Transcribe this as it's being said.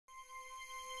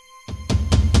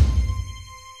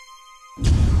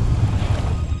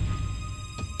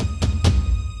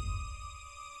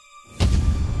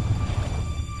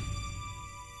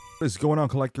What is going on,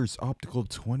 collectors? Optical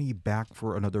 20 back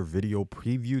for another video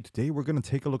preview. Today we're going to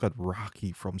take a look at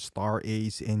Rocky from Star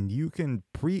Ace, and you can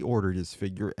pre-order this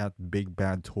figure at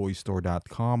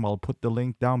bigbadtoystore.com. I'll put the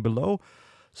link down below.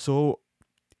 So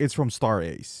it's from Star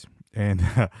Ace, and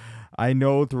I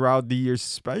know throughout the years,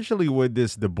 especially with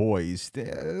this The Boys,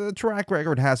 the track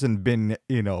record hasn't been,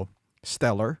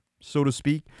 stellar, so to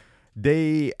speak.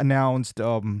 They announced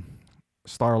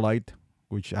Starlight,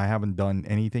 which I haven't done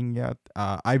anything yet.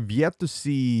 I've yet to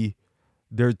see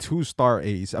their two Star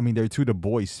Ace. I mean, their two The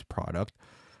Boys product,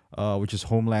 which is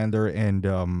Homelander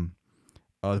and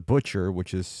Butcher,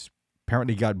 which is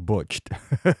apparently got butched,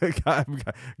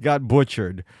 got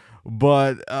butchered.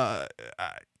 But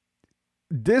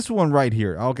this one right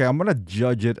here, okay, I'm gonna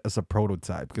judge it as a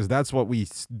prototype because that's what we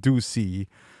do see.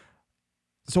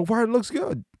 So far, it looks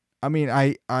good. I mean,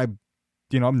 I'm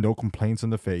no complaints on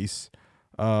the face.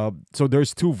 So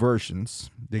there's two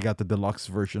versions. They got the deluxe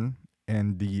version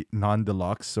and the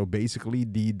non-deluxe. So basically,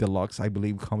 the deluxe, I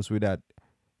believe, comes with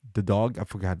the dog. I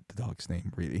forgot the dog's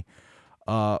name, really.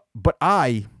 But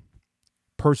I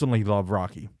personally love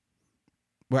Rocky.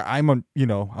 Well, I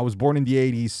was born in the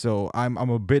 80s, so I'm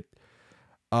a bit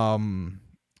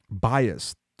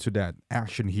biased to that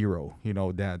action hero,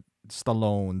 that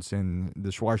Stallones and the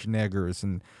Schwarzeneggers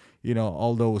and,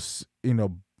 all those,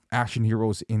 action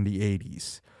heroes in the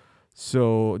 80s.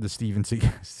 So the Steven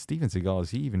Seagal,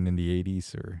 is he even in the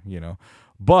 80s, or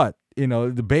but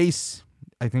the base,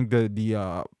 I think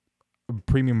the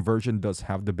premium version does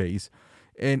have the base.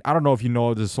 And I don't know if you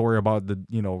know the story about the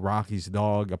Rocky's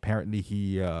dog. Apparently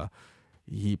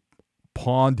he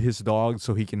pawned his dog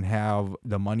so he can have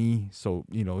the money, so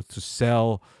to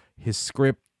sell his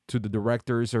script to the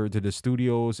directors or to the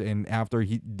studios. And after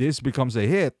this becomes a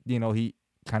hit, he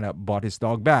kind of bought his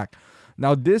dog back.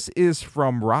 Now this is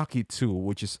from Rocky 2,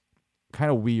 which is kind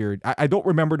of weird. I don't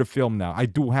remember the film now. I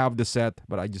do have the set,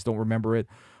 but I just don't remember it.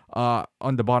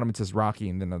 On the bottom it says Rocky,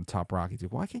 and then on the top Rocky 2.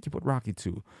 Why can't you put Rocky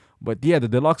 2? But yeah, the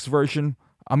deluxe version,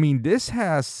 I mean, this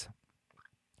has,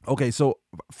 okay, so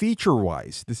feature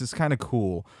wise, this is kind of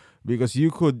cool because you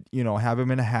could have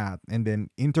him in a hat and then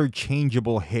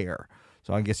interchangeable hair.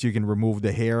 So I guess you can remove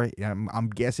the hair. I'm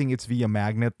guessing it's via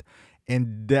magnet.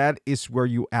 And that is where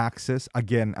you access.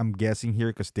 Again, I'm guessing here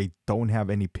because they don't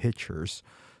have any pictures.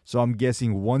 So I'm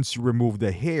guessing once you remove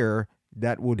the hair,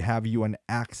 that would have you an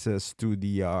access to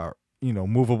the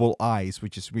movable eyes,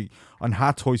 which is on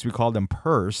Hot Toys we call them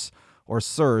purse or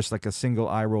SIRS, like a single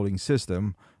eye rolling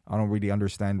system. I don't really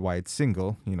understand why it's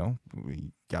single.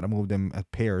 We gotta move them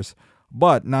at pairs.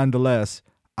 But nonetheless,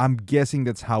 I'm guessing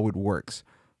that's how it works.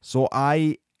 So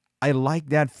I like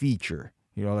that feature.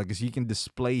 Because you can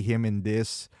display him in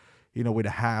this, with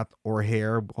a hat or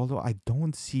hair. Although I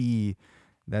don't see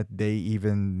that they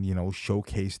even,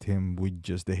 showcased him with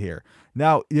just the hair.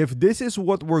 Now, if this is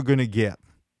what we're going to get,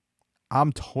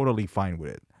 I'm totally fine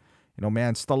with it.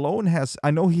 Man, Stallone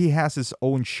I know he has his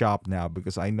own shop now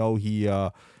because I know he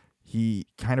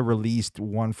kind of released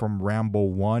one from Rambo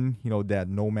 1, that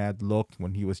nomad look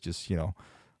when he was just,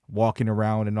 walking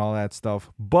around and all that stuff.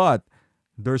 But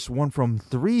there's one from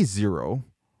 3-0,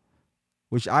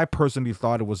 which I personally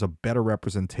thought it was a better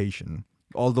representation.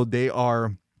 Although they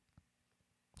are,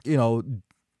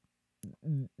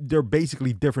 they're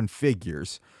basically different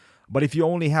figures. But if you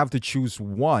only have to choose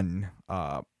one,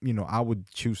 I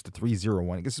would choose the 3-0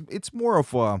 one because it's more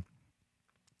of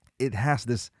it has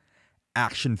this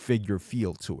action figure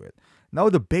feel to it. Now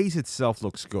the base itself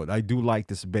looks good. I do like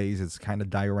this base. It's kind of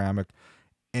dioramic.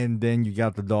 And then you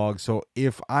got the dog. So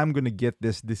if I'm going to get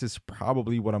this is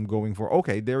probably what I'm going for.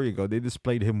 Okay, there you go. They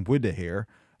displayed him with the hair,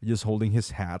 just holding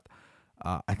his hat.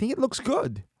 I think it looks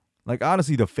good. Like,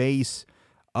 honestly, the face.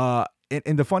 And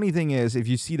the funny thing is, if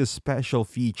you see the special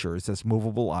features, that's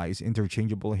movable eyes,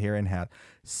 interchangeable hair and hat,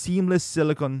 seamless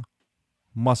silicone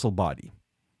muscle body.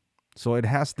 So it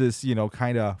has this,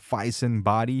 kind of Fison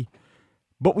body.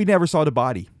 But we never saw the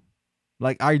body.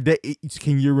 Like,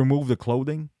 can you remove the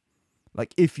clothing?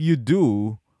 Like, if you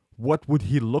do, what would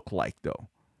he look like, though?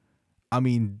 I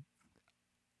mean,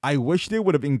 I wish they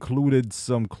would have included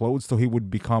some clothes so he would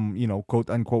become,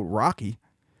 quote-unquote Rocky.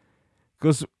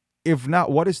 Because if not,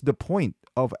 what is the point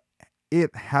of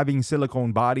it having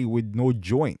silicone body with no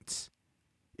joints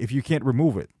if you can't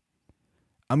remove it?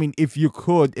 I mean, if you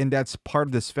could, and that's part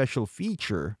of the special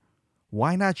feature,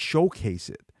 why not showcase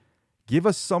it? Give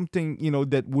us something,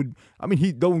 that would... I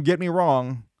mean, don't get me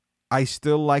wrong, I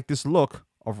still like this look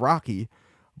of Rocky,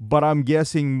 but I'm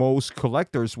guessing most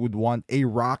collectors would want a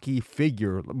Rocky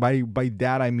figure. By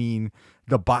that I mean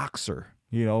the boxer,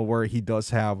 where he does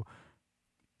have,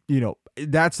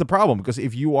 that's the problem, because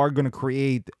if you are going to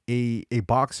create a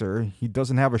boxer, he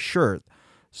doesn't have a shirt,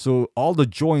 so all the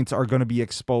joints are going to be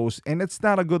exposed, and it's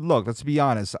not a good look. Let's be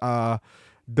honest. The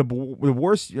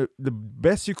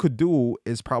best you could do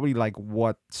is probably like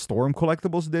what Storm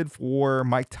Collectibles did for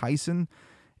Mike Tyson.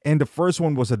 And the first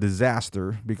one was a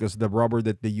disaster because the rubber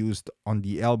that they used on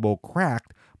the elbow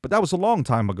cracked, but that was a long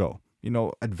time ago.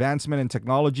 Advancement in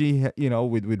technology,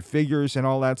 with figures and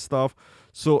all that stuff.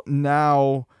 So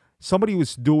now somebody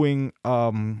was doing,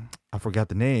 I forgot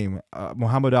the name,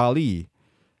 Muhammad Ali.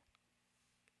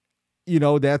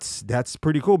 That's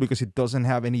pretty cool because it doesn't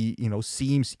have any,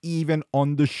 seams even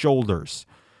on the shoulders.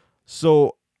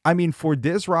 So, I mean, for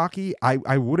this Rocky,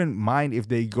 I wouldn't mind if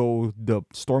they go the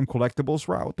Storm Collectibles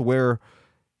route where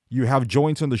you have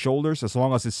joints on the shoulders as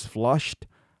long as it's flushed.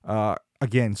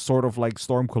 Again, sort of like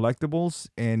Storm Collectibles,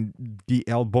 and the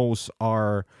elbows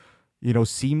are,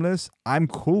 seamless. I'm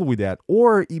cool with that.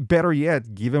 Or better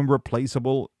yet, give him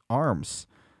replaceable arms.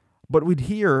 But with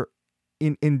here,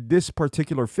 in this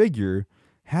particular figure,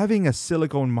 having a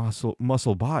silicone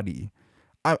muscle body,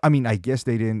 I mean, I guess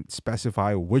they didn't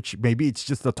specify which. Maybe it's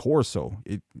just the torso.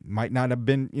 It might not have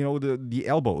been, the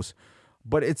elbows.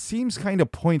 But it seems kind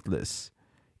of pointless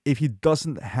if he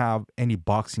doesn't have any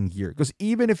boxing gear. Because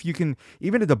even if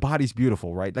the body's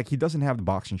beautiful, right? Like, he doesn't have the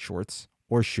boxing shorts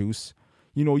or shoes.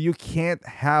 You can't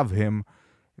have him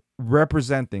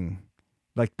representing,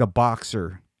 like, the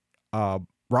boxer,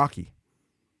 Rocky.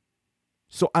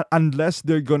 So unless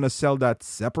they're going to sell that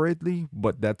separately,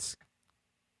 but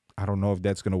I don't know if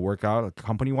that's going to work out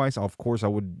company-wise. Of course, I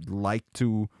would like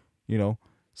to,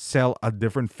 sell a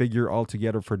different figure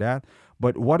altogether for that.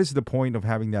 But what is the point of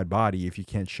having that body if you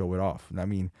can't show it off? I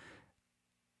mean,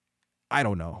 I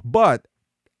don't know. But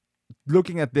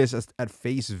looking at this at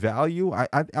face value,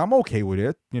 I'm okay with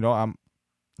it. I'm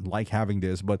like having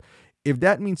this. But if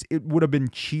that means it would have been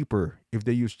cheaper if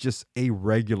they used just a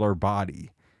regular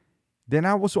body, then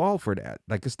I was all for that.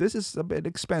 Like, because this is a bit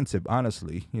expensive,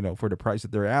 honestly, for the price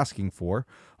that they're asking for.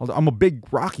 Although I'm a big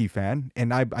Rocky fan,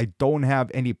 and I don't have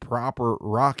any proper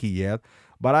Rocky yet,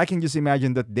 but I can just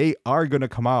imagine that they are going to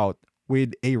come out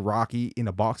with a Rocky in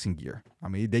a boxing gear. I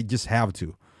mean, they just have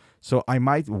to. So I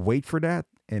might wait for that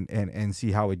and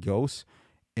see how it goes,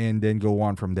 and then go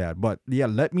on from that. But yeah,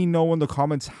 let me know in the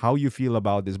comments how you feel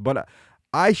about this. But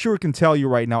I sure can tell you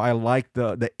right now, I like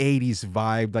the 80s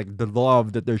vibe, like the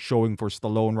love that they're showing for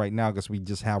Stallone right now, because we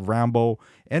just have Rambo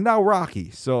and now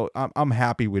Rocky. So I'm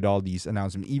happy with all these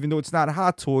announcements, even though it's not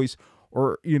Hot Toys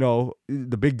or,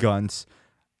 the big guns.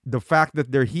 The fact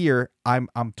that they're here, I'm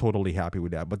totally happy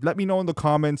with that. But let me know in the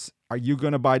comments, are you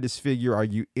going to buy this figure? Are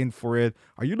you in for it?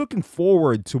 Are you looking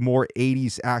forward to more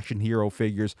 80s action hero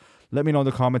figures? Let me know in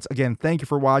the comments. Again, thank you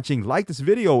for watching. Like this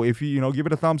video if you, give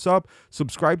it a thumbs up.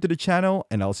 Subscribe to the channel,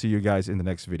 and I'll see you guys in the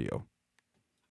next video.